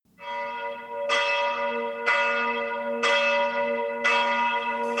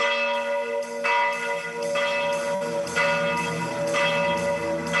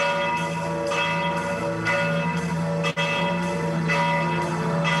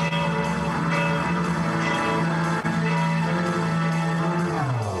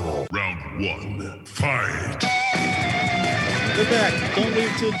one, fight. We're back. Don't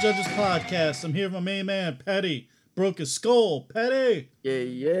Leave Till the Judges podcast. I'm here with my main man, Petty. Broke his skull. Petty.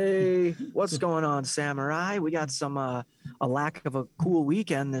 Yay. What's going on, Samurai? We got some a lack of a cool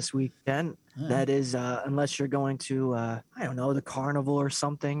weekend this weekend. That is, unless you're going to, I don't know, the carnival or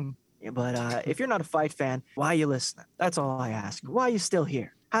something. But if you're not a fight fan, why are you listening? That's all I ask. Why are you still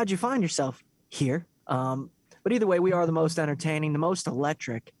here? How'd you find yourself here? But either way, we are the most entertaining, the most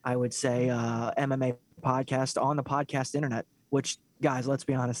electric, I would say, MMA podcast on the podcast internet, which, guys, let's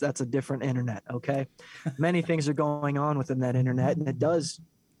be honest, that's a different internet, okay? Many things are going on within that internet, and it does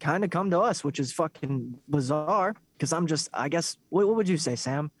kind of come to us, which is fucking bizarre, because I'm just, I guess, what would you say,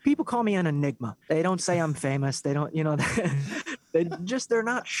 Sam? People call me an enigma. They don't say I'm famous. They don't, they're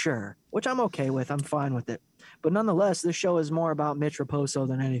not sure, which I'm okay with. I'm fine with it. But nonetheless, this show is more about Mitch Raposo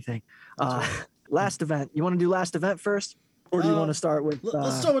than anything. Last event. You want to do last event first? Or do you want to start with...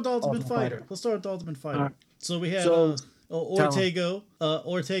 let's start with the Ultimate Fighter. Let's start with the Ultimate Fighter. Right. So we had Ortega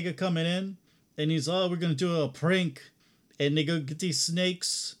coming in, and he's, we're going to do a prank. And they go get these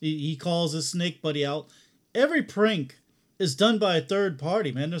snakes. He calls his snake buddy out. Every prank is done by a third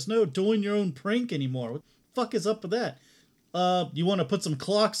party, man. There's no doing your own prank anymore. What the fuck is up with that? You want to put some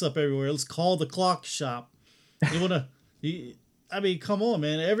clocks up everywhere. Let's call the clock shop. You want to... I mean, come on,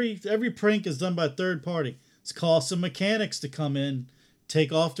 man. Every prank is done by a third party. Let's call some mechanics to come in,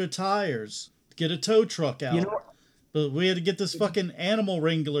 take off their tires, get a tow truck out. But we had to get this fucking animal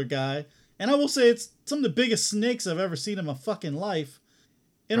wrangler guy. And I will say it's some of the biggest snakes I've ever seen in my fucking life.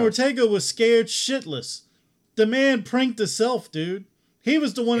 And Ortega was scared shitless. The man pranked himself, dude. He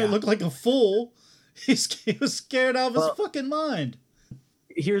was the one that looked like a fool. He was scared out of his fucking mind.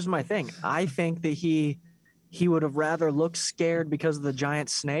 Here's my thing. I think that he would have rather looked scared because of the giant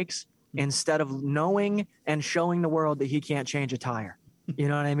snakes instead of knowing and showing the world that he can't change a tire. You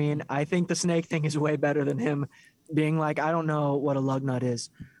know what I mean? I think the snake thing is way better than him being like, I don't know what a lug nut is.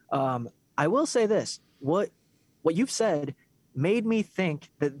 I will say this. What you've said made me think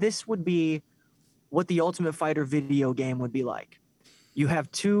that this would be what the Ultimate Fighter video game would be like. You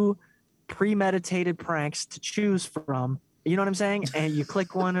have two premeditated pranks to choose from. You know what I'm saying? And you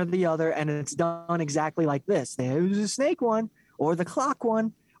click one or the other, and it's done exactly like this. There's a snake one, or the clock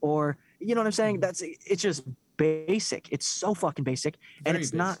one, or, you know what I'm saying? It's just basic. It's so fucking basic, and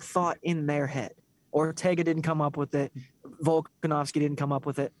it's not thought in their head. Ortega didn't come up with it. Volkanovski didn't come up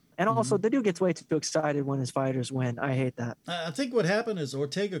with it. And also, the dude gets way too excited when his fighters win. I hate that. I think what happened is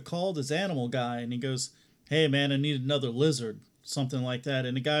Ortega called his animal guy, and he goes, hey, man, I need another lizard, something like that.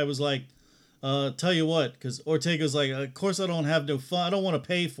 And the guy was like, tell you what, because Ortega's like, of course I don't have no fun. I don't want to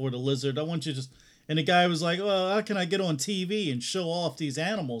pay for the lizard. I want you to just... And the guy was like, well, how can I get on TV and show off these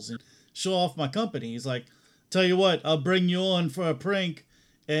animals and show off my company? He's like, tell you what, I'll bring you on for a prank,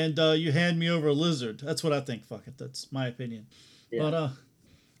 and you hand me over a lizard. That's what I think. Fuck it. That's my opinion. Yeah. But,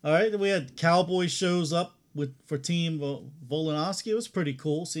 all right, we had Cowboy shows up for Team Volkanovski. It was pretty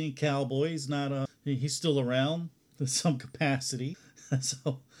cool seeing Cowboy. He's not, he's still around in some capacity.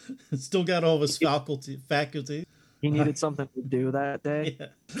 So, still got all of his faculty. He needed something to do that day.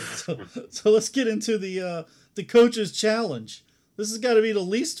 Yeah. So let's get into the coach's challenge. This has got to be the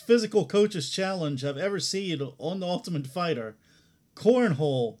least physical coach's challenge I've ever seen on the Ultimate Fighter.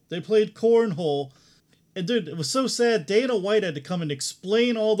 Cornhole. They played cornhole. And dude, it was so sad. Dana White had to come and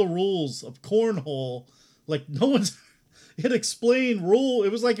explain all the rules of cornhole. Like no one's had explained rule.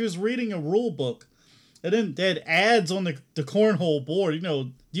 It was like he was reading a rule book. And then they had ads on the cornhole board. You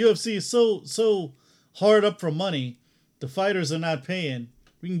know, the UFC is so hard up for money. The fighters are not paying.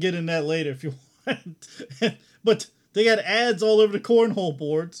 We can get in that later if you want. But they got ads all over the cornhole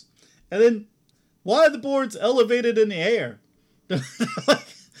boards. And then why are the boards elevated in the air? Like,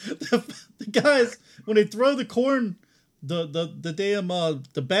 the guys, when they throw the corn,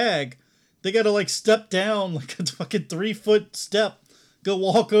 the bag, they got to like step down like a fucking 3-foot step, go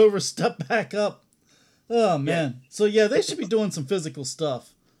walk over, step back up. Oh man. Yeah. So yeah, they should be doing some physical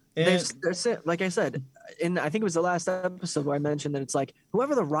stuff. And there's like I said, and I think it was the last episode where I mentioned that it's like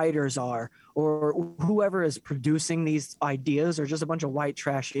whoever the writers are or whoever is producing these ideas are just a bunch of white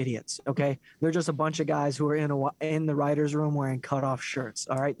trash idiots. Okay, they're just a bunch of guys who are in the writers' room wearing cutoff shirts.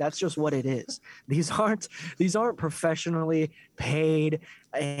 All right, that's just what it is. These aren't professionally paid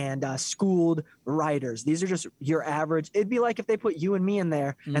and schooled writers. These are just your average. It'd be like if they put you and me in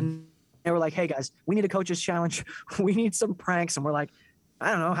there and they were like, "Hey guys, we need a coach's challenge. We need some pranks," and we're like, I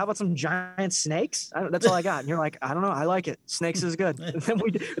don't know. How about some giant snakes? That's all I got. And you're like, I don't know. I like it. Snakes is good.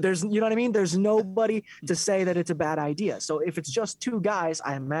 There's, you know what I mean? There's nobody to say that it's a bad idea. So if it's just two guys,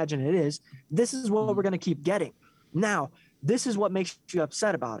 I imagine it is. This is what we're going to keep getting. Now, this is what makes you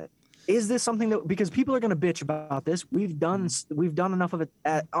upset about it. Is this something that, because people are going to bitch about this, we've done enough of it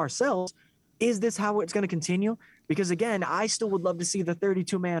ourselves. Is this how it's going to continue? Because again, I still would love to see the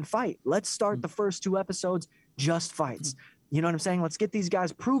 32-man fight. Let's start the first 2 episodes just fights. You know what I'm saying? Let's get these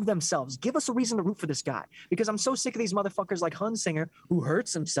guys prove themselves. Give us a reason to root for this guy, because I'm so sick of these motherfuckers like Hunsinger who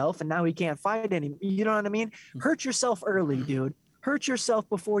hurts himself and now he can't fight anymore. You know what I mean? Hurt yourself early, dude. Hurt yourself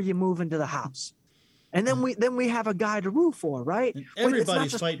before you move into the house. And then we have a guy to root for, right? And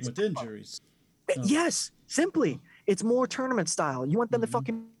everybody's fighting with injuries. Yes, simply. It's more tournament style. You want them to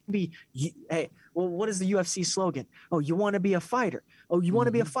fucking be, hey, well, what is the UFC slogan? Oh, you want to be a fighter. Oh, you want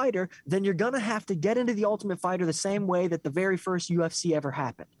to be a fighter? Then you're going to have to get into the Ultimate Fighter the same way that the very first UFC ever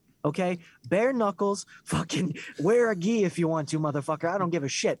happened. Okay? Bare knuckles, fucking wear a gi if you want to, motherfucker. I don't give a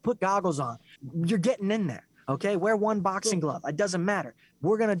shit. Put goggles on. You're getting in there. Okay? Wear one boxing glove. It doesn't matter.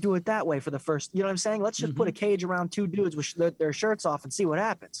 We're going to do it that way for the first, you know what I'm saying? Let's just put a cage around 2 dudes with their shirts off and see what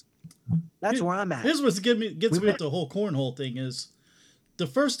happens. That's where I'm at. Here's what gets me with the whole cornhole thing is the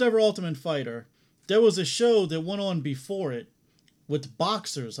first ever Ultimate Fighter, there was a show that went on before it with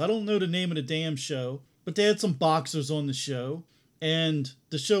boxers. I don't know the name of the damn show, but they had some boxers on the show, and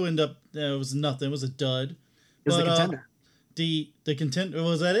the show ended up, it was nothing. It was a dud. It was the Contender. The Contender,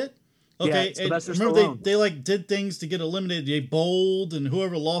 was that it? Okay, yeah, remember they like did things to get eliminated. They bowled, and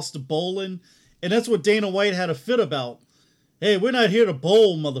whoever lost to bowling, and that's what Dana White had a fit about. Hey, we're not here to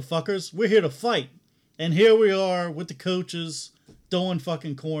bowl, motherfuckers. We're here to fight. And here we are with the coaches throwing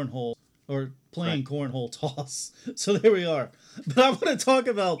fucking cornhole or playing cornhole toss. So there we are. But I want to talk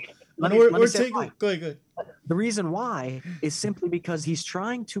about. Go ahead. The reason why is simply because he's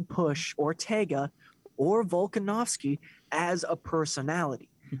trying to push Ortega or Volkanovski as a personality.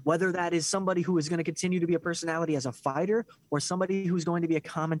 Whether that is somebody who is going to continue to be a personality as a fighter or somebody who's going to be a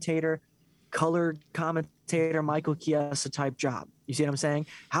commentator, colored commentator, Michael Chiesa type job. You see what I'm saying?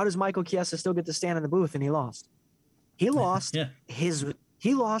 How does Michael Chiesa still get to stand in the booth and he lost? He lost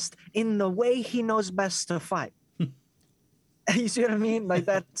he lost in the way he knows best to fight. You see what I mean? Like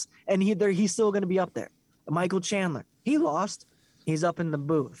that's, and he's still going to be up there. Michael Chandler, he lost. He's up in the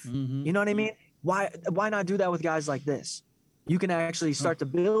booth. You know what I mean? Why not do that with guys like this? You can actually start to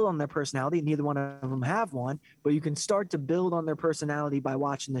build on their personality. Neither one of them have one, but you can start to build on their personality by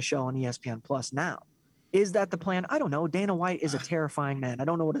watching the show on ESPN Plus now. Is that the plan? I don't know. Dana White is a terrifying man. I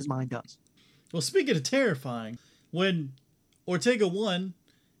don't know what his mind does. Well, speaking of terrifying, when Ortega won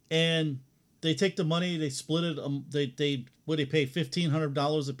and they take the money, they split it. They pay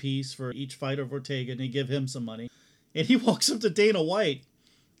 $1,500 a piece for each fighter of Ortega, and they give him some money. And he walks up to Dana White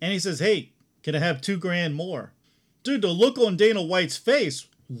and he says, "Hey, can I have $2,000 more?" Dude, the look on Dana White's face,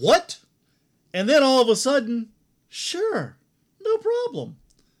 what? And then all of a sudden, sure, no problem.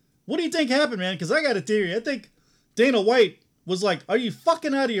 What do you think happened, man? Because I got a theory. I think Dana White was like, "Are you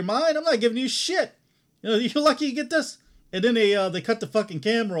fucking out of your mind? I'm not giving you shit. You know, you're lucky you get this." And then they cut the fucking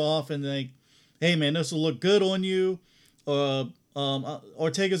camera off and they, "Hey, man, this will look good on you.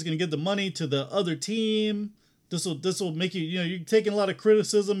 Ortega's gonna give the money to the other team. This will make you, you're taking a lot of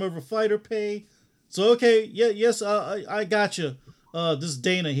criticism over fighter pay. So, okay, yes, I got you. This is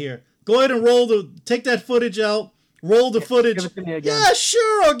Dana here. Go ahead and take that footage out. Roll the footage. Give it to me again. Yeah,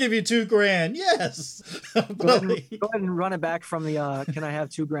 sure, I'll give you $2,000. Yes. Go ahead and run it back from the, can I have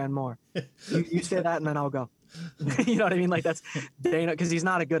 $2,000 more? You say that and then I'll go. You know what I mean? Like that's Dana, because he's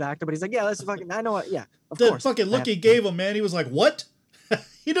not a good actor, but he's like, yeah, let's fucking, I know what, yeah, of course. The fucking look he gave him, man, he was like, what?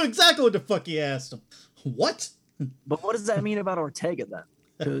 He knew exactly what the fuck he asked him. What? But what does that mean about Ortega then?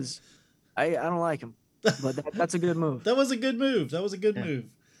 Because I don't like him, but that's a good move. That was a good move. Move.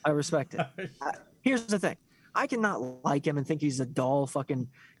 I respect it. Here's the thing. I cannot like him and think he's a dull fucking,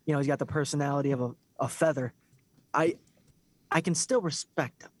 he's got the personality of a feather. I can still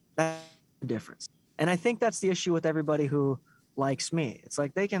respect him. That's the difference. And I think that's the issue with everybody who likes me. It's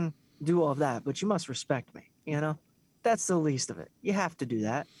like they can do all of that, but you must respect me, That's the least of it. You have to do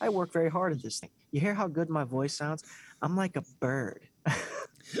that. I work very hard at this thing. You hear how good my voice sounds? I'm like a bird.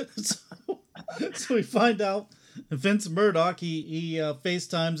 So we find out Vince Murdoch, he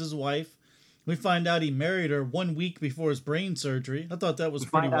FaceTimes his wife. We find out he married her 1 week before his brain surgery. I thought that was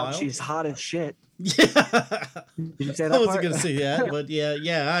pretty wild. She's hot as shit. Yeah. Did you say that? I wasn't going to say that, but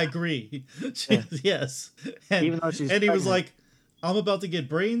yeah, I agree. Yes. And, even though she's and he pregnant. was like, I'm about to get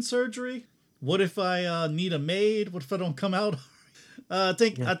brain surgery. What if I need a maid? What if I don't come out? I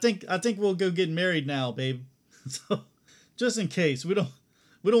think we'll go get married now, babe. So just in case, we don't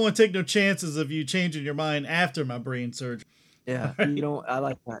want to take no chances of you changing your mind after my brain surgery. Yeah, right. I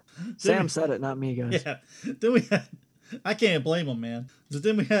like that. Sam said it, not me, guys. Yeah. Then I can't blame him, man. So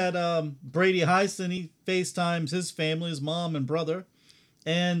then we had Brady Heisen. He FaceTimes his family, his mom and brother.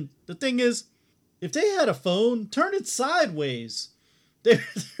 And the thing is, if they had a phone, turn it sideways. They're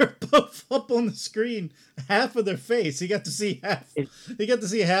both up on the screen, half of their face. He got to see half. He got to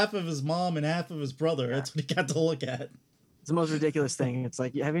see half of his mom and half of his brother. That's what he got to look at. It's the most ridiculous thing. It's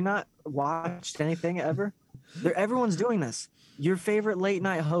like, have you not watched anything ever? Everyone's doing this. Your favorite late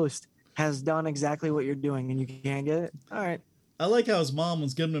night host has done exactly what you're doing, and you can't get it. All right. I like how his mom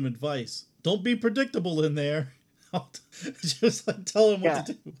was giving him advice. Don't be predictable in there. Just like tell him what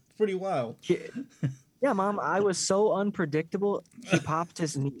to do. It's pretty wild. Yeah, Mom, I was so unpredictable, he popped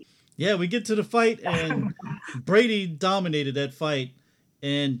his knee. Yeah, we get to the fight, and Brady dominated that fight.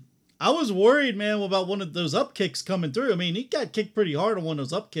 And I was worried, man, about one of those up kicks coming through. I mean, he got kicked pretty hard on one of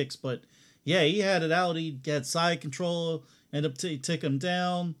those up kicks, but yeah, he had it out. He had side control, ended up taking him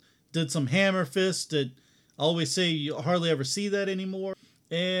down, did some hammer fist that I always say you hardly ever see that anymore.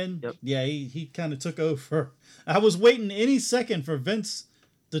 And yeah, he kind of took over. I was waiting any second for Vince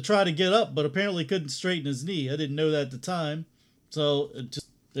to try to get up, but apparently couldn't straighten his knee. I didn't know that at the time. So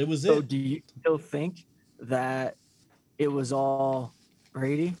it was So do you still think that it was all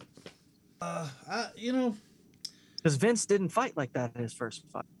Brady? Because Vince didn't fight like that in his first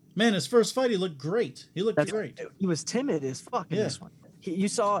fight. Man, his first fight, he looked great. He looked great. He was timid as fuck in this one. You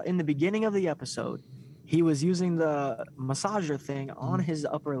saw in the beginning of the episode, he was using the massager thing on his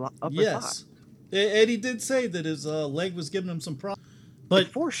upper thigh. And he did say that his leg was giving him some problems. But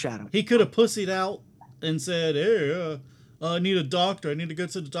foreshadowing. He could have pussied out and said, hey, I need a doctor. I need to go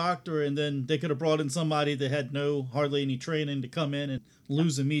to the doctor. And then they could have brought in somebody that had hardly any training to come in and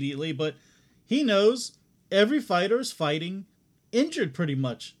lose immediately. But he knows every fighter is fighting injured pretty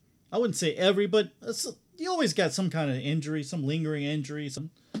much. I wouldn't say every, but you always got some kind of injury, some lingering injury. No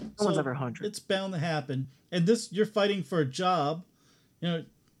one's ever 100. It's bound to happen. And you're fighting for a job. You're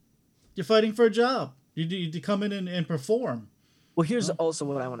fighting for a job. You come in and perform. Well, here's also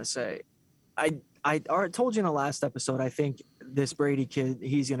what I want to say. I told you in the last episode, I think this Brady kid,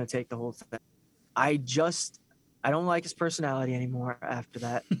 he's going to take the whole thing. I don't like his personality anymore after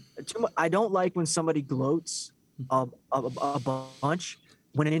that. I don't like when somebody gloats a bunch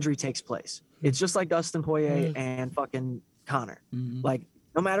when an injury takes place. It's just like Dustin Poirier and fucking Conor. Like,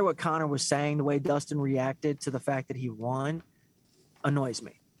 no matter what Conor was saying, the way Dustin reacted to the fact that he won annoys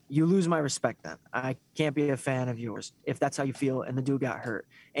me. You lose my respect then. I can't be a fan of yours if that's how you feel and the dude got hurt.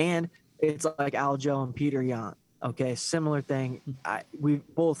 And it's like Aljo and Peter Yan. Okay, similar thing. We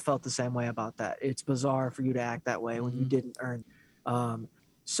both felt the same way about that. It's bizarre for you to act that way when you didn't earn.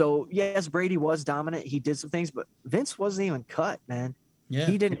 So, yes, Brady was dominant. He did some things, but Vince wasn't even cut, man. Yeah.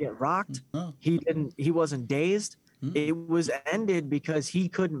 He didn't get rocked. He wasn't dazed. It was ended because he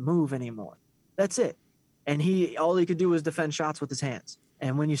couldn't move anymore. That's it. And all he could do was defend shots with his hands.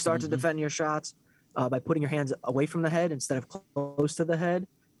 And when you start to defend your shots by putting your hands away from the head instead of close to the head,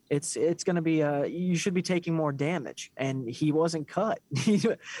 it's going to be you should be taking more damage. And he wasn't cut.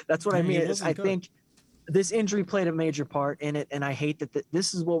 That's what I mean. I think this injury played a major part in it, and I hate that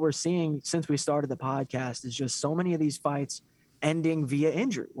this is what we're seeing since we started the podcast. Is just so many of these fights ending via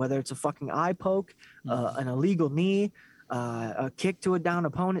injury, whether it's a fucking eye poke, an illegal knee, a kick to a down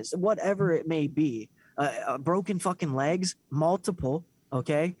opponent, whatever it may be, broken fucking legs, multiple.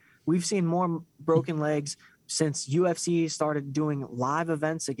 Okay, we've seen more broken legs since UFC started doing live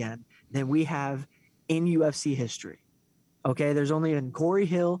events again than we have in UFC history. Okay, there's only been Corey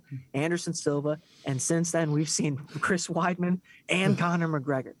Hill, Anderson Silva, and since then we've seen Chris Weidman and Conor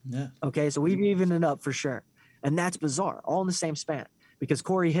McGregor. Yeah. Okay, so we've evened it up for sure. And that's bizarre, all in the same span. Because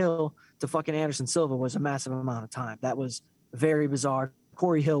Corey Hill to fucking Anderson Silva was a massive amount of time. That was very bizarre.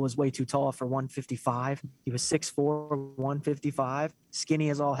 Corey Hill was way too tall for 155. He was 6'4", 155, skinny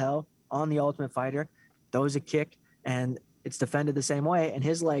as all hell, on the Ultimate Fighter. Throws a kick, and it's defended the same way, and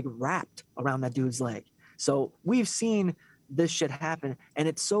his leg wrapped around that dude's leg. So we've seen this shit happen, and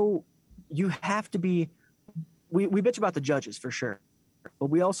it's so you have to be we bitch about the judges for sure, but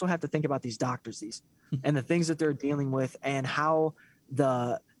we also have to think about these doctors and the things that they're dealing with and how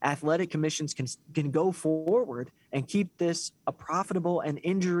the athletic commissions can go forward and keep this a profitable and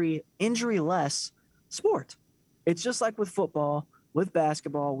injury-less sport. It's just like with football, with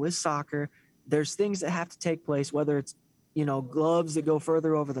basketball, with soccer. There's things that have to take place, whether it's gloves that go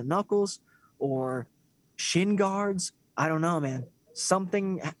further over the knuckles or shin guards. I don't know, man.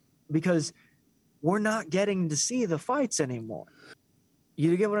 Something, because we're not getting to see the fights anymore.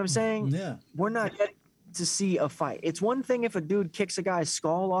 You get what I'm saying? Yeah. We're not getting to see a fight. It's one thing if a dude kicks a guy's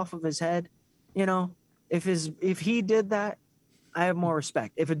skull off of his head. If he did that, I have more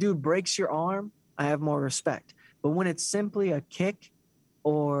respect. If a dude breaks your arm, I have more respect. But when it's simply a kick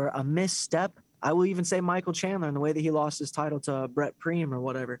or a misstep I will even say Michael Chandler and the way that he lost his title to Brett Preem or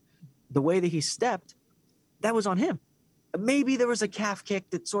whatever, the way that he stepped, that was on him. Maybe there was a calf kick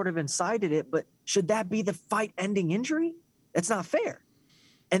that sort of incited it, but should that be the fight-ending injury? That's not fair.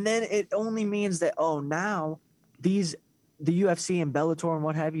 And then it only means that, now the UFC and Bellator and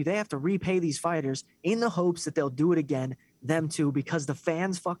what have you, they have to repay these fighters in the hopes that they'll do it again, them too, because the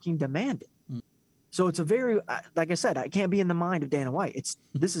fans fucking demand it. So it's a very, like I said, I can't be in the mind of Dana White.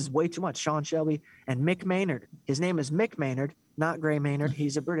 This is way too much. Sean Shelby and Mick Maynard. His name is Mick Maynard, not Gray Maynard.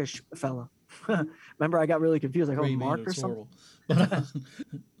 He's a British fellow. Remember, I got really confused. Like, Gray Mark Maynard's or something? But,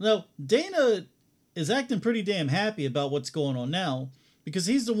 no, Dana is acting pretty damn happy about what's going on now because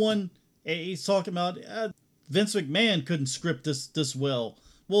he's the one, he's talking about Vince McMahon couldn't script this well.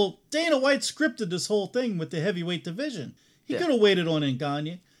 Well, Dana White scripted this whole thing with the heavyweight division. He could have waited on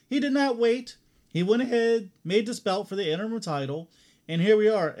Ngannou. He did not wait. He went ahead, made this bout for the interim title, and here we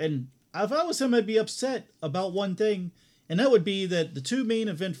are. And if I was him, I'd be upset about one thing, and that would be that the 2 main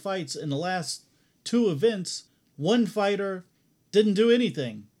event fights in the last 2 events, one fighter didn't do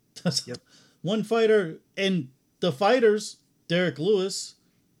anything. One fighter, and the fighters, Derek Lewis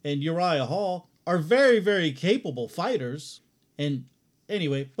and Uriah Hall, are very, very capable fighters. And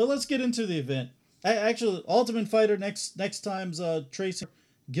anyway, but let's get into the event. Actually, Ultimate Fighter next time's Tracy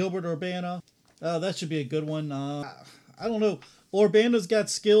Gilbert Urbana. That should be a good one. I don't know. Urbana's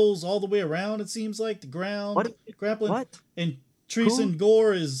got skills all the way around, it seems like. The ground, grappling. What? And Treason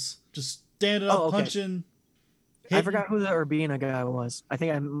Gore is just standing up, punching. Hitting. I forgot who the Urbana guy was. I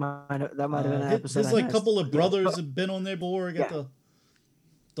think that might have been an episode. There's like a couple of brothers have been on there before. Got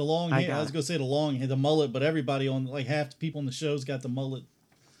the long hair. I was going to say the long hair, the mullet, but everybody on, like half the people on the show's got the mullet.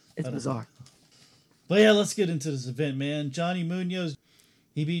 It's bizarre. But yeah, let's get into this event, man. Johnny Munoz,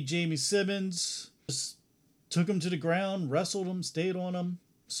 he beat Jamie Simmons, just took him to the ground, wrestled him, stayed on him,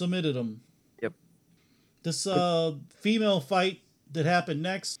 submitted him. Yep. This female fight that happened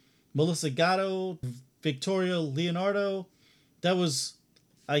next, Melissa Gatto, Victoria Leonardo, that was,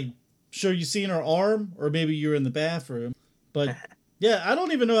 I'm sure you seen her arm, or maybe you're in the bathroom. But yeah, I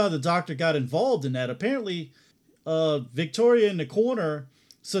don't even know how the doctor got involved in that. Apparently, Victoria in the corner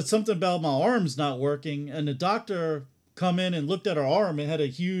said something about my arm's not working, and the doctor come in and looked at her arm and had a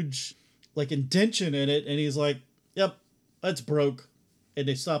huge like indention in it, and he's like, yep, that's broke, and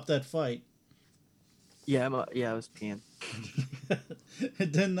they stopped that fight. I was peeing.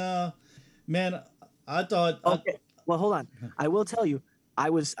 And then man, I thought okay, well, hold on, I will tell you,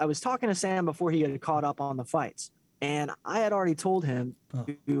 I was talking to Sam before he had caught up on the fights, and I had already told him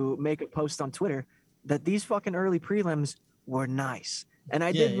to make a post on Twitter that these fucking early prelims were nice. And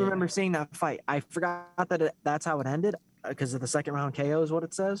I did remember seeing that fight. I forgot that that's how it ended because of the second round KO is what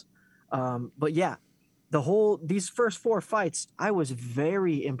it says. But yeah, these first 4 fights, I was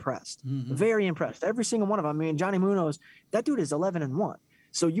very impressed. Mm-hmm. Very impressed. Every single one of them. I mean, Johnny Munoz, that dude is 11-1.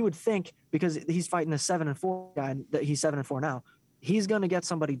 So you would think because he's fighting a 7-4 guy, that he's 7-4 now, he's going to get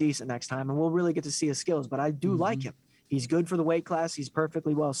somebody decent next time, and we'll really get to see his skills. But I do like him. He's good for the weight class. He's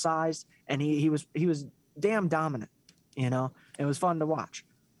perfectly well sized, and he was damn dominant. You know, it was fun to watch.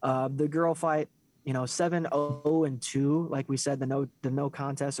 The girl fight, 7-0-2, like we said, the no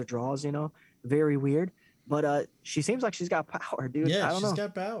contest or draws, very weird. But she seems like she's got power, dude. Yeah, I don't know. She's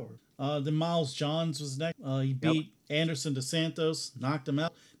got power. Then Miles Johns was next. He beat Anderson dos Santos, knocked him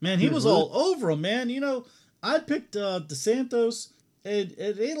out. Man, he was all over him, man. I picked dos Santos, and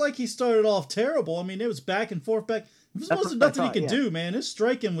it ain't like he started off terrible. I mean, it was back and forth. There wasn't nothing he could do, man. His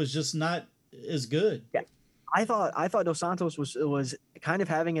striking was just not as good. Yeah. I thought Dos Santos was kind of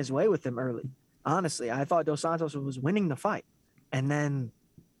having his way with him early. Honestly, I thought Dos Santos was winning the fight, and then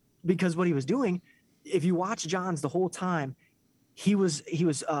because what he was doing, if you watch Johns the whole time, he was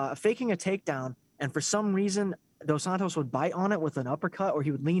faking a takedown, and for some reason Dos Santos would bite on it with an uppercut, or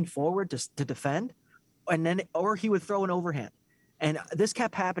he would lean forward to defend, or he would throw an overhand, and this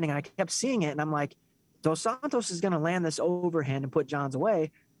kept happening. I kept seeing it, and I'm like, Dos Santos is going to land this overhand and put Johns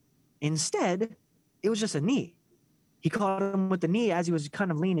away. Instead, it was just a knee. He caught him with the knee as he was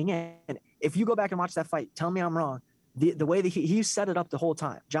kind of leaning in. If you go back and watch that fight, tell me I'm wrong. The way that he set it up the whole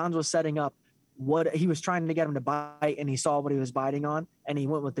time. Johns was setting up what he was trying to get him to bite, and he saw what he was biting on, and he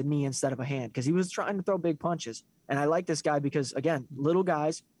went with the knee instead of a hand because he was trying to throw big punches. And I like this guy because, again, little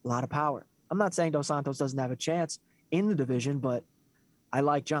guys, a lot of power. I'm not saying Dos Santos doesn't have a chance in the division, but I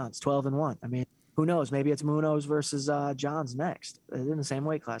like Johns, 12-1. I mean, who knows? Maybe it's Munoz versus Johns next. They're in the same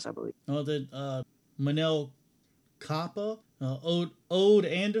weight class, I believe. Oh, Manel Kappa, Ode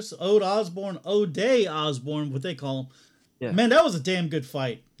Anderson, Ode Osborne, O'Day Osborne, what they call him. Yeah. Man, that was a damn good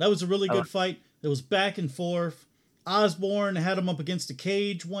fight. That was a really good fight. It was back and forth. Osborne had him up against the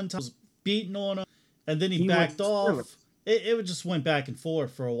cage one time. It was beating on him, and then he was backed off. serious. It just went back and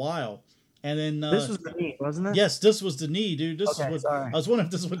forth for a while, and then This was the knee, wasn't it? yes, this was the knee, dude. This Okay, is what sorry. I was wondering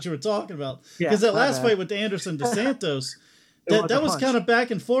if this is what you were talking about. Yeah, Because that my last bad. fight with Anderson DeSantos, It was that a was punch. kind of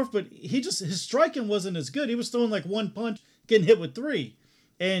back and forth, but his striking wasn't as good. He was throwing like one punch, getting hit with three,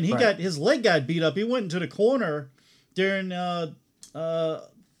 and he Right. got his leg got beat up. He went into the corner during the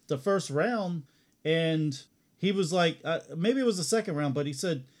first round, and he was like, maybe it was the second round, but he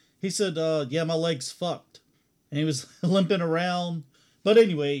said, yeah, my leg's fucked, and he was limping around. But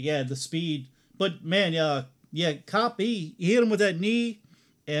anyway, yeah, the speed. But man, yeah, Cop he hit him with that knee,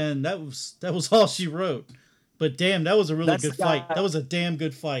 and that was all she wrote. But damn, that was a really That's good the guy- fight. That was a damn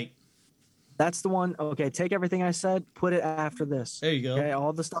good fight. That's the one. Okay, take everything I said, put it after this. There you go. Okay,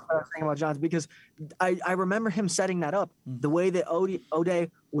 all the stuff that I was saying about Johns, because I remember him setting that up. The way that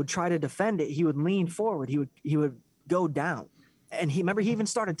O'Day would try to defend it, he would lean forward. He would go down, and he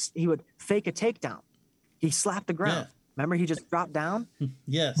would fake a takedown. He slapped the ground. Yeah. Remember, he just dropped down,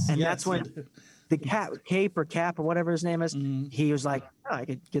 Yes. and yes. that's when the Cap or whatever his name is. He was like, oh, I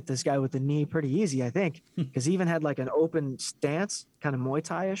could get this guy with the knee pretty easy, I think, because he even had like an open stance, kind of Muay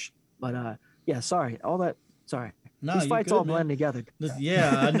Thai-ish. But yeah, sorry, all that. Sorry, No, these you're fights good, all man. blend together.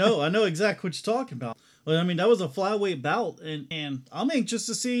 Yeah, I know exactly what you're talking about. Well, I mean, that was a flyweight bout, and I'm anxious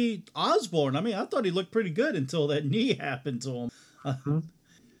to see Osborne. I mean, I thought he looked pretty good until that knee happened to him.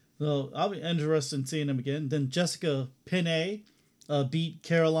 So I'll be interested in seeing him again. Then Jessica Penne beat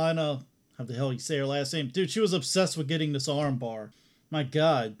Carolina. How the hell you say her last name? Dude, she was obsessed with getting this arm bar. My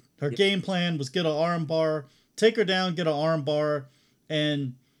God. Her game plan was get an arm bar, take her down, get an arm bar,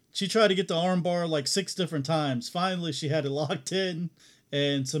 and she tried to get the arm bar like 6 different times. Finally, she had it locked in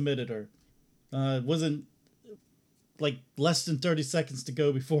and submitted her. It wasn't like less than 30 seconds to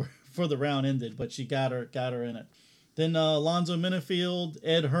go before the round ended, but she got her in it. Then Alonzo Minifield,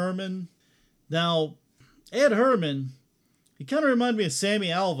 Ed Herman. Now, Ed Herman, he kind of reminded me of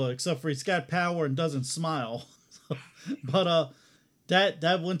Sammy Alva, except for he's got power and doesn't smile. But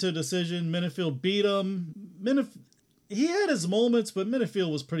that went to a decision. Minifield beat him. He had his moments, but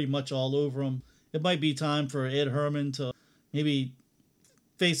Minifield was pretty much all over him. It might be time for Ed Herman to maybe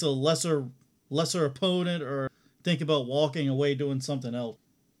face a lesser opponent or think about walking away doing something else.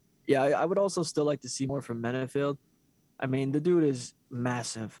 Yeah, I would also still like to see more from Menifield. I mean, the dude is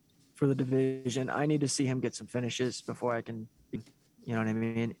massive for the division. I need to see him get some finishes before I can, you know what I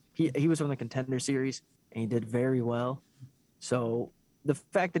mean? He was from the Contender Series, and he did very well. So the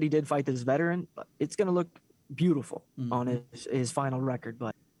fact that he did fight this veteran, it's going to look beautiful on his final record.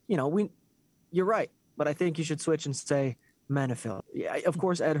 But, you know, you're right. But I think you should switch and say Menifield. Yeah, of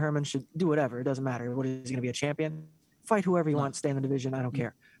course, Ed Herman should do whatever. It doesn't matter. What is he going to be, a champion? Fight whoever you want, stay in the division. I don't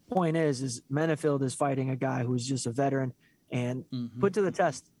care. Point is Menifield is fighting a guy who's just a veteran and put to the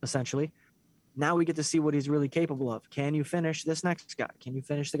test, essentially. Now we get to see what he's really capable of. Can you finish this next guy? Can you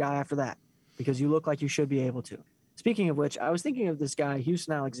finish the guy after that? Because you look like you should be able to. Speaking of which, I was thinking of this guy,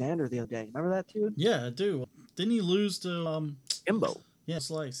 Houston Alexander, the other day. Remember that dude? Yeah, I do. Didn't he lose to Imbo. Yeah,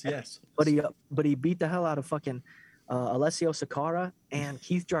 Slice? Yes. But he beat the hell out of fucking Alessio Sakara and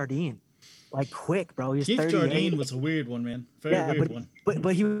Keith Jardine. Like, quick, bro. He's Keith 38. Jardine was a weird one, man. Very weird one.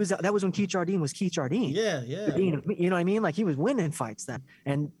 But he was, that was when Keith Jardine was Keith Jardine. Yeah. Jardine, you know what I mean? Like, he was winning fights then.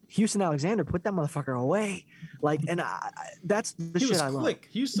 And Houston Alexander put that motherfucker away. Like, and that's the He shit was I love. quick.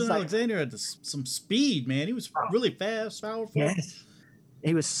 Houston He's like- Alexander had some speed, man. He was really fast, powerful. Yes.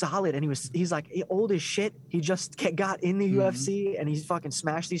 He was solid, and he's like old as shit. He just got in the UFC, and he's fucking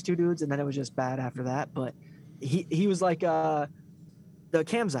smashed these two dudes, and then it was just bad after that. But he was like the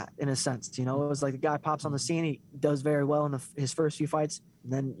Kamzat in a sense, you know. It was like the guy pops on the scene, he does very well in his first few fights,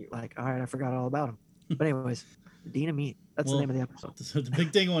 and then you're like, all right, I forgot all about him. But anyways, Dina Meat. That's the name of the episode. The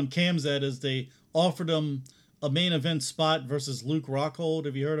big thing on Kamzat is they offered him a main event spot versus Luke Rockhold.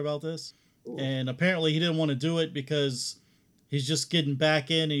 Have you heard about this? Ooh. And apparently he didn't want to do it because he's just getting back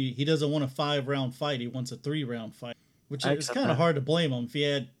in. He doesn't want a 5-round fight. He wants a 3-round fight, which is kind of hard to blame him. If he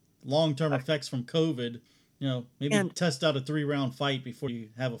had long-term effects from COVID, you know, maybe test out a 3-round fight before you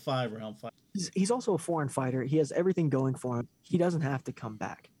have a 5-round fight. He's also a foreign fighter. He has everything going for him. He doesn't have to come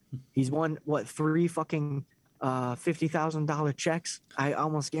back. He's won, 3 fucking $50,000 checks. I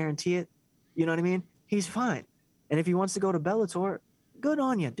almost guarantee it. You know what I mean? He's fine. And if he wants to go to Bellator, good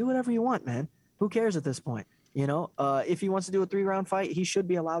on you. Do whatever you want, man. Who cares at this point? You know, if he wants to do a 3-round fight, he should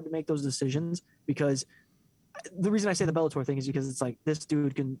be allowed to make those decisions, because the reason I say the Bellator thing is because it's like, this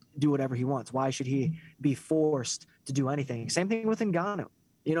dude can do whatever he wants. Why should he be forced to do anything? Same thing with Ngannou.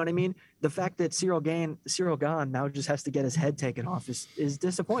 You know what I mean? The fact that Cyril Gane now just has to get his head taken off is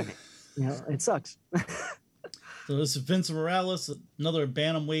disappointing. You know, it sucks. So this is Vincent Morales, another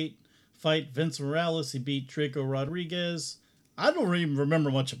bantamweight fight Vince Morales. He beat Draco Rodriguez. I don't even remember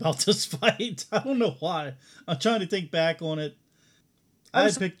much about this fight. I don't know why. I'm trying to think back on it. I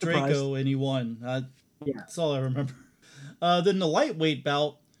had picked Draco and he won. That's all I remember. Then the lightweight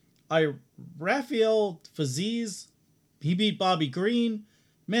bout, Rafael Fiziev, he beat Bobby Green.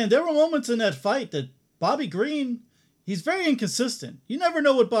 Man, there were moments in that fight that Bobby Green, he's very inconsistent. You never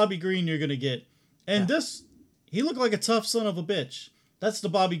know what Bobby Green you're going to get. And he looked like a tough son of a bitch. That's the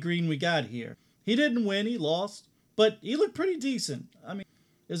Bobby Green we got here. He didn't win, he lost, but he looked pretty decent. I mean,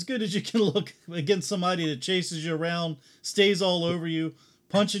 as good as you can look against somebody that chases you around, stays all over you,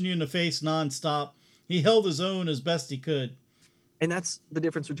 punching you in the face nonstop. He held his own as best he could. And that's the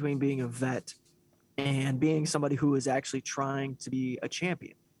difference between being a vet and being somebody who is actually trying to be a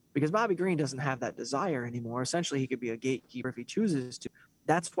champion. Because Bobby Green doesn't have that desire anymore. Essentially, he could be a gatekeeper if he chooses to.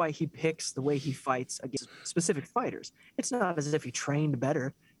 That's why he picks the way he fights against specific fighters. It's not as if he trained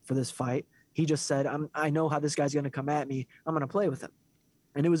better for this fight. He just said, I know how this guy's going to come at me. I'm going to play with him.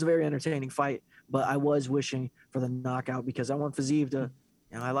 And it was a very entertaining fight. But I was wishing for the knockout because I want Fiziev to,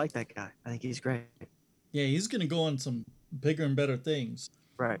 I like that guy. I think he's great. Yeah, he's going to go on some bigger and better things.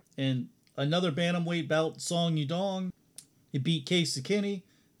 Right. And another bantamweight bout, Song Yudong. He beat Casey Kenny.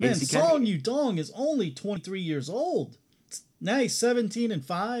 Man, Song Yudong is only 23 years old. Now he's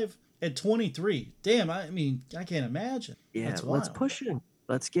 17-5 at 23. Damn, I mean, I can't imagine. Yeah, let's push him.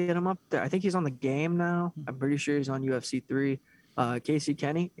 Let's get him up there. I think he's on the game now. I'm pretty sure he's on UFC 3. Casey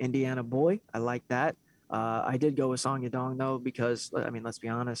Kenny, Indiana boy. I like that. I did go with Song Yudong, though, because, I mean, let's be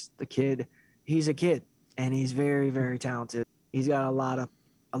honest. The kid, he's a kid, and he's very, very talented. He's got a lot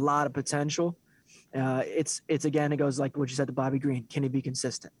of potential. It's again, it goes like what you said to Bobby Green. Can he be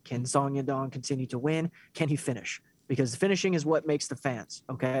consistent? Can Song Yudong continue to win? Can he finish? Because finishing is what makes the fans,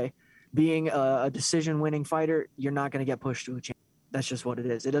 okay? Being a decision-winning fighter, you're not going to get pushed to a champion. That's just what it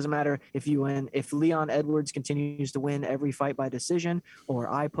is. It doesn't matter if you win. If Leon Edwards continues to win every fight by decision or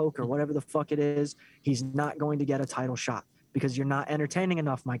eye poke or whatever the fuck it is, he's not going to get a title shot because you're not entertaining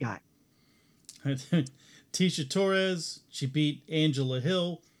enough, my guy. Tisha Torres, she beat Angela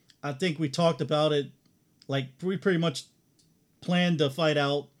Hill. I think we talked about it. Like, we pretty much planned the fight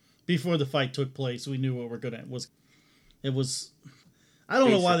out before the fight took place. We knew what we're going to... It was... I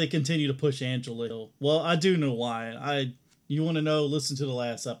don't know why they continue to push Angela Hill. Well, I do know why. You want to know, listen to the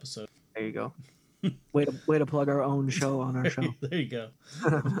last episode. There you go. Way to plug our own show on our show. There you go.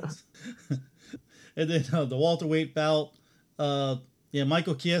 And then the welterweight bout.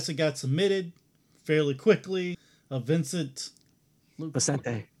 Michael Chiesa got submitted fairly quickly. Vincent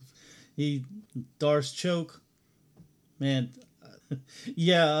Vicente. Darce choke. Man.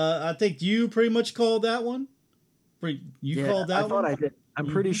 I think you pretty much called that one. Called that one? I thought I did. I'm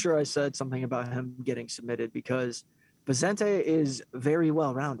pretty sure I said something about him getting submitted because Vicente is very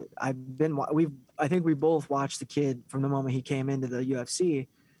well rounded. I think we both watched the kid from the moment he came into the UFC,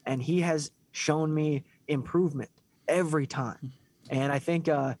 and he has shown me improvement every time. And I think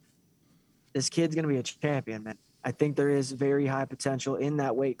this kid's gonna be a champion, man. I think there is very high potential in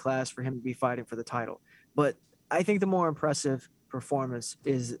that weight class for him to be fighting for the title. But I think the more impressive performance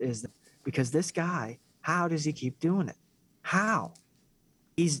is because this guy, how does he keep doing it? How?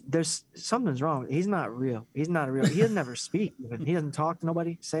 There's something's wrong. He's not real. He's not real. He doesn't ever speak. He doesn't talk to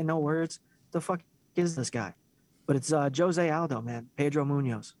nobody, say no words. The fuck is this guy? But it's Jose Aldo, man. Pedro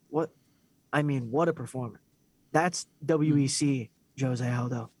Munoz. What a performance. That's WEC Jose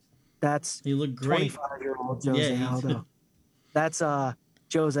Aldo. That's he looked great. 25-year-old Jose Aldo. That's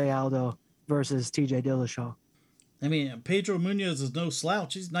Jose Aldo versus TJ Dillashaw. I mean, Pedro Munoz is no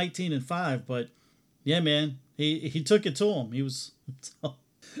slouch. He's 19-5, but yeah, man, he took it to him. He was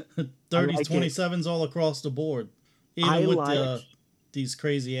 30s, 27s all across the board, even with these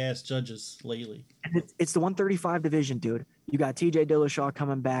crazy ass judges lately. It's the 135 division, dude. You got TJ Dillashaw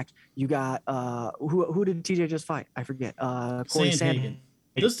coming back. You got who did TJ just fight? I forget. Corey Sandhagen.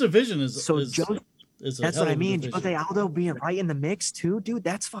 This division is that's what I mean. Jose Aldo being right in the mix too, dude.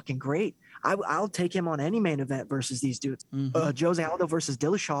 That's fucking great. I'll take him on any main event versus these dudes. Mm-hmm. Jose Aldo versus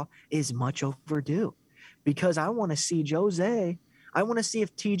Dillashaw is much overdue because I want to see Jose. I want to see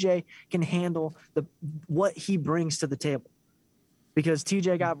if TJ can handle what he brings to the table. Because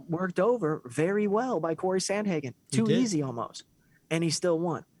TJ got worked over very well by Corey Sandhagen. Too easy almost. And he still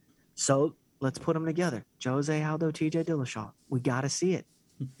won. So let's put them together. Jose Aldo, TJ Dillashaw. We got to see it.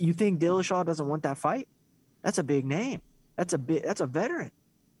 You think Dillashaw doesn't want that fight? That's a big name. That's a veteran.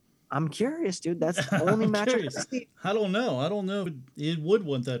 I'm curious, dude. That's the only match I see. I don't know. He would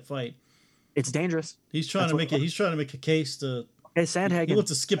want that fight. It's dangerous. He's trying to make a case to Hey, He Sandhagen.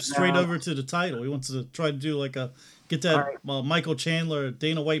 wants to skip straight Now- over to the title. He wants to try to do like get that Michael Chandler,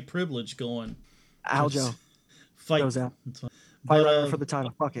 Dana White privilege going. Aljo Fight. goes out. That's fine. Fight But, for the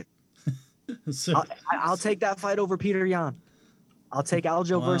title. Fuck it. so, I'll take that fight over Peter Yan. I'll take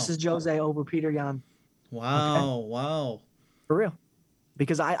Aljo Wow. versus Jose over Peter Yan. wow. For real.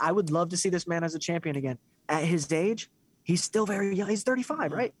 Because I would love to see this man as a champion again. At his age, he's still very young. He's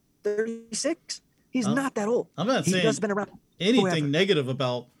 35, right? 36. He's not that old. I'm not He's saying just been around anything forever. negative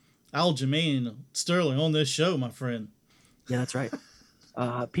about Aljamain Sterling on this show, my friend. Yeah, that's right.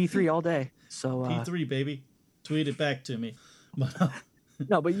 P3 all day. So P3, baby. Tweet it back to me. But,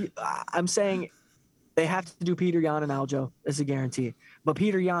 no, but I'm saying they have to do Peter Yan and Aljo. It's a guarantee. But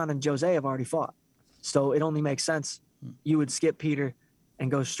Peter Yan and Jose have already fought. So it only makes sense. You would skip Peter and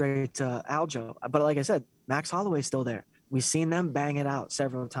go straight to Aljo. But like I said, Max Holloway's still there. We've seen them bang it out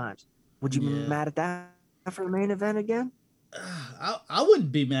several times. Would you be Yeah. mad at that for the main event again? I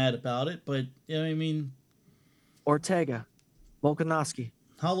wouldn't be mad about it, but I mean, Ortega, Volkanovski.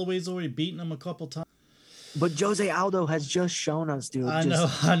 Holloway's already beaten him a couple times. But Jose Aldo has just shown us, dude. I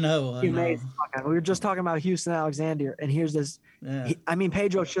just know. amazing. We were just talking about Houston Alexander, and here's this. Yeah.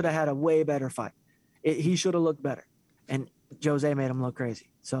 Pedro should have had a way better fight. He should have looked better, and Jose made him look crazy.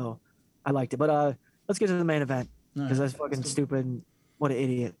 So I liked it. But let's get to the main event All because right. that's fucking stupid. And what an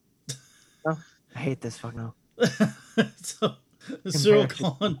idiot. Oh, I hate this fuck now. So Cyril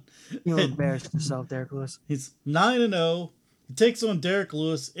Embarrassing. Gane, You embarrassed yourself, Derek Lewis. he's 9-0. He takes on Derek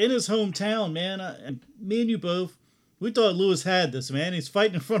Lewis in his hometown, man. And me and you both, we thought Lewis had this, man. He's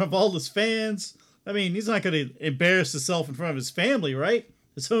fighting in front of all his fans. I mean, he's not going to embarrass himself in front of his family, right?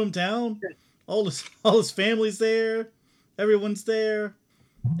 His hometown, all his family's there, everyone's there.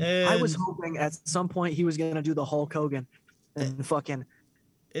 And, I was hoping at some point he was gonna do the Hulk Hogan and fucking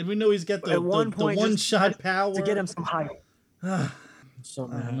and we know he's got the at one point, just one-shot power to get him some hype. So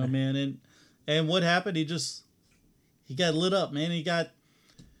I don't know, man. And what happened? He got lit up, man. He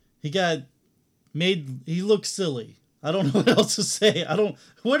got made. He looked silly. I don't know what else to say.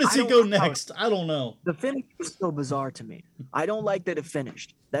 Where does he go next? I don't know. The finish was so bizarre to me. I don't like that it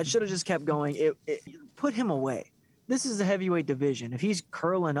finished. That should have just kept going. It put him away. This is a heavyweight division. If he's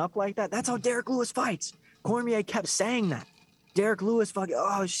curling up like that, that's how Derek Lewis fights. Cormier kept saying that. Derek Lewis fucking,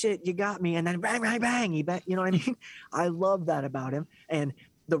 oh shit, you got me. And then bang, bang, bang. You know what I mean? I love that about him. And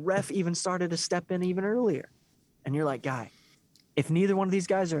the ref even started to step in even earlier. And you're like, guy, if neither one of these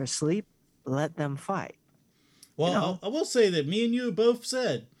guys are asleep, let them fight. Well, I will say that me and you both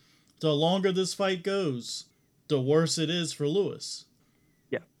said the longer this fight goes, the worse it is for Lewis.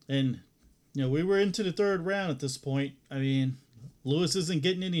 Yeah. And, we were into the third round at this point. I mean, Lewis isn't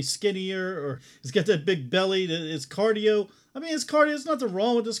getting any skinnier, or he's got that big belly. His cardio. I mean, there's nothing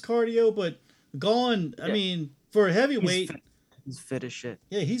wrong with his cardio, but Gane, I mean, for a heavyweight. He's fit as shit.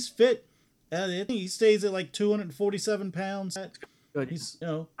 Yeah, he's fit. I think he stays at like 247 pounds. Good. He's,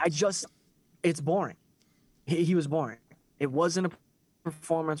 it's boring. He was boring. It wasn't a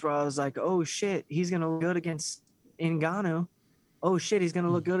performance where I was like, oh shit, he's going to look good against Ngannou. Oh shit, he's going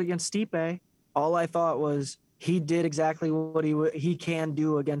to look good against Stipe. All I thought was he did exactly what he can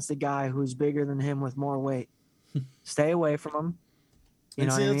do against a guy who's bigger than him with more weight. Stay away from him. You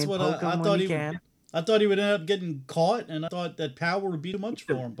know what I mean? Poke him when you can. I thought he would end up getting caught, and I thought that power would be too much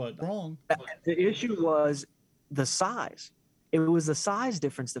for him, but wrong. The issue was the size. It was the size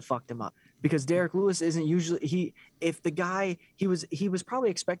difference that fucked him up, because Derek Lewis isn't usually he was probably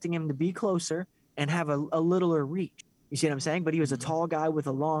expecting him to be closer and have a littler reach. You see what I'm saying? But he was a tall guy with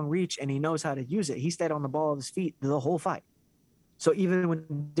a long reach, and he knows how to use it. He stayed on the ball of his feet the whole fight. So even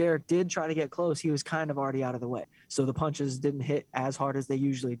when Derek did try to get close, he was kind of already out of the way. So the punches didn't hit as hard as they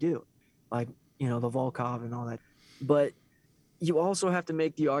usually do, like, the Volkov and all that. But you also have to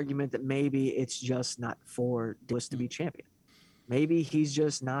make the argument that maybe it's just not for Lewis to be champion. Maybe he's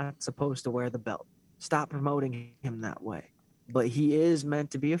just not supposed to wear the belt. Stop promoting him that way. But he is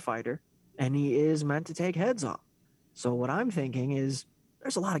meant to be a fighter, and he is meant to take heads off. So what I'm thinking is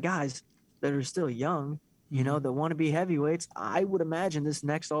there's a lot of guys that are still young, that want to be heavyweights. I would imagine this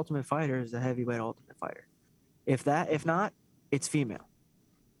next Ultimate Fighter is a heavyweight Ultimate Fighter. If not, it's female.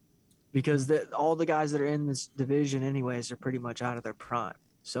 Because all the guys that are in this division anyways are pretty much out of their prime.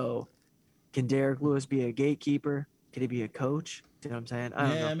 So can Derek Lewis be a gatekeeper? Could he be a coach? You know what I'm saying? I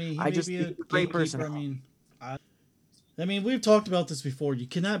don't know. I mean, he's a great person. I mean, we've talked about this before. You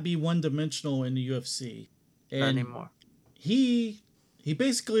cannot be one-dimensional in the UFC. And Not anymore. He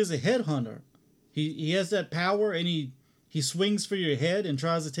basically is a headhunter. He has that power, and he swings for your head and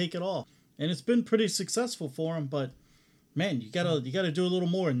tries to take it off. And it's been pretty successful for him, but man, you gotta do a little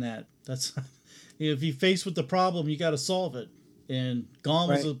more than that. That's if you face with the problem, you gotta solve it. and gone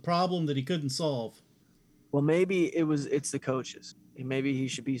was Right. a problem that he couldn't solve. Well, maybe it's the coaches. Maybe he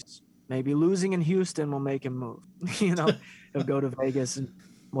should be. Maybe losing in Houston will make him move. You know, he'll go to Vegas and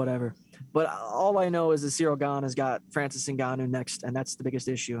whatever. But all I know is that Cyril Gane has got Francis Ngannou next, and that's the biggest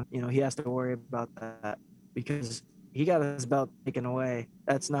issue. You know, he has to worry about that because he got his belt taken away.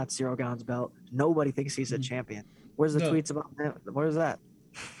 That's not Cyril Gane's belt. Nobody thinks he's a champion. Where's the No. tweets about him? Where's that?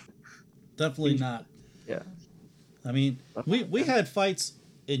 Definitely not. Yeah. I mean, we had fights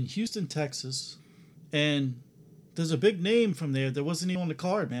in Houston, Texas, and there's a big name from there that wasn't even on the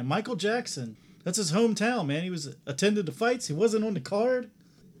card, man. Michael Jackson. That's his hometown, man. He was attended the fights. He wasn't on the card.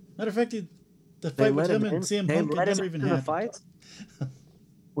 Matter of fact, the They fight with let him him in? and CM They Punk let him never even into the happened. fights?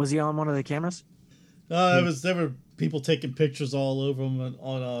 Was he on one of the cameras? There were people taking pictures all over him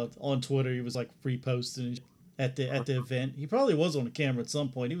on Twitter. He was like reposting at the event. He probably was on the camera at some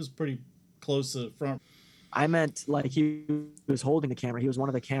point. He was pretty close to the front. I meant like he was holding the camera. He was one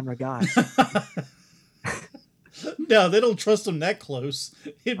of the camera guys. No, they don't trust him that close.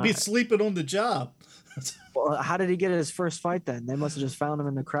 He'd be sleeping on the job. Well, how did he get his first fight then? They must have just found him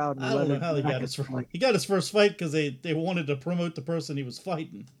in the crowd. And I don't know let how he him- got his first. He got his first fight because they wanted to promote the person he was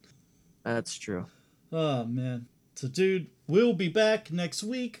fighting. That's true. Oh man! So, dude, we'll be back next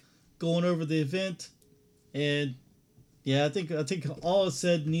week going over the event, and yeah, I think all is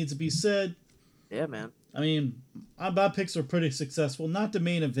said needs to be said. Yeah, man. I mean, my picks are pretty successful. Not the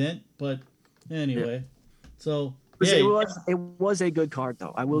main event, but anyway. So yeah, It was a good card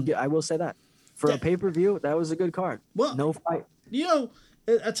though. I will say that for Yeah. a pay-per-view, that was a good card. Well, No fight. you know,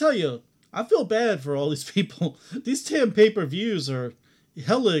 I tell you, I feel bad for all these people. These 10 pay-per-views are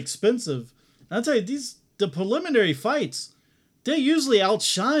hella expensive. And I tell you, the preliminary fights, they usually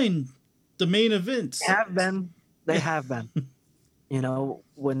outshine the main events. They have been. You know,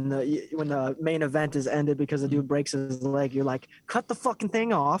 when the main event is ended because the dude breaks his leg, you're like, cut the fucking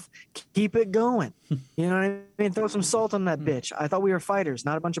thing off, keep it going. You know what I mean? Throw some salt on that bitch. I thought we were fighters,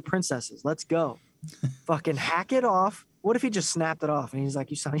 not a bunch of princesses. Let's go. Fucking hack it off. What if he just snapped it off and he's like,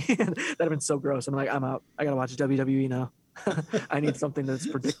 you son, that'd have been so gross. I'm like, I'm out. I gotta watch WWE now. I need something that's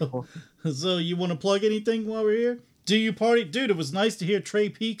predictable. So you want to plug anything while we're here? Do You Party? Dude, it was nice to hear Trey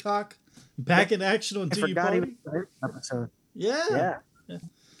Peacock back in action on I Do You forgot he was Party. there in the episode. Yeah. Yeah.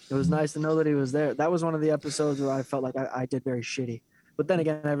 It was nice to know that he was there. That was one of the episodes where I felt like I did very shitty. But then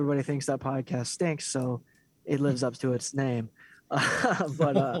again, everybody thinks that podcast stinks, so it lives up to its name.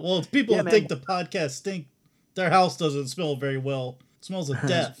 But Well, if people yeah, man. think the podcast stink, their house doesn't smell very well. It smells of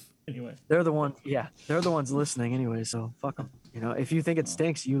death. Anyway. they're the ones. Yeah, they're the ones listening anyway. So fuck them. You know, if you think it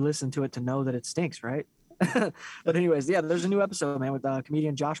stinks, you listen to it to know that it stinks, right? But anyways, yeah, there's a new episode, man, with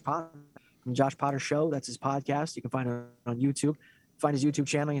comedian Josh Potter from Josh Potter Show. That's his podcast. You can find it on YouTube. Find his YouTube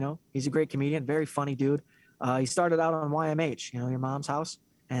channel. You know, he's a great comedian, very funny dude. He started out on YMH, you know, Your Mom's House,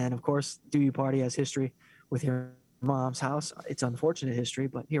 and of course, Do You Party has history with Your Mom's House. It's unfortunate history,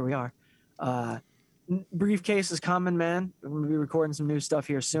 but here we are. Briefcase is coming, man. I'm gonna be recording some new stuff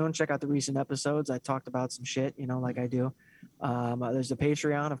here soon. Check out the recent episodes. I talked about some shit, you know, like I do. There's a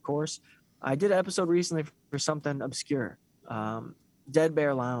Patreon, of course. I did an episode recently for something obscure. Dead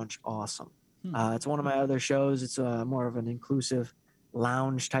Bear Lounge, awesome. It's one of my other shows. It's more of an inclusive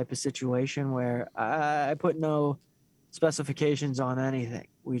lounge type of situation where I put no specifications on anything.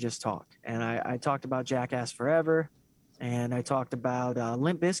 We just talk. And I talked about Jackass Forever, and I talked about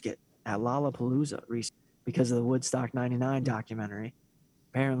Limp Bizkit at Lollapalooza recently because of the Woodstock 99 documentary.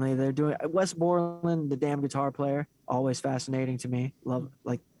 Apparently they're doing Wes Borland, the damn guitar player, always fascinating to me. Love,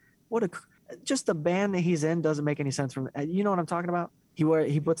 like, just the band that he's in doesn't make any sense from, you know what I'm talking about?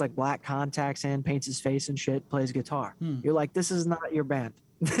 He puts like black contacts in, paints his face and shit, plays guitar. You're like, this is not your band.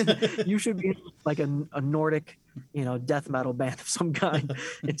 You should be like a Nordic, you know, death metal band of some kind.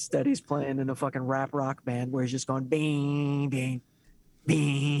 Instead, he's playing in a fucking rap rock band where he's just going bing, bing,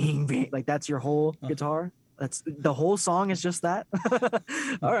 bing, bing. Like that's your whole guitar. That's the whole song is just that.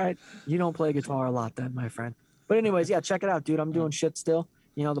 All right. You don't play guitar a lot then, my friend. But anyways, yeah, check it out, dude. I'm doing shit still.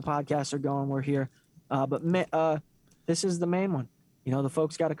 You know, the podcasts are going, we're here. But this is the main one. You know, the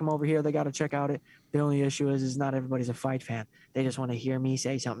folks got to come over here. They got to check out it. The only issue is not everybody's a fight fan. They just want to hear me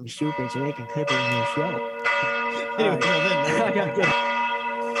say something stupid so they can clip it in their show. Anyway, All right. well, then, I gotta get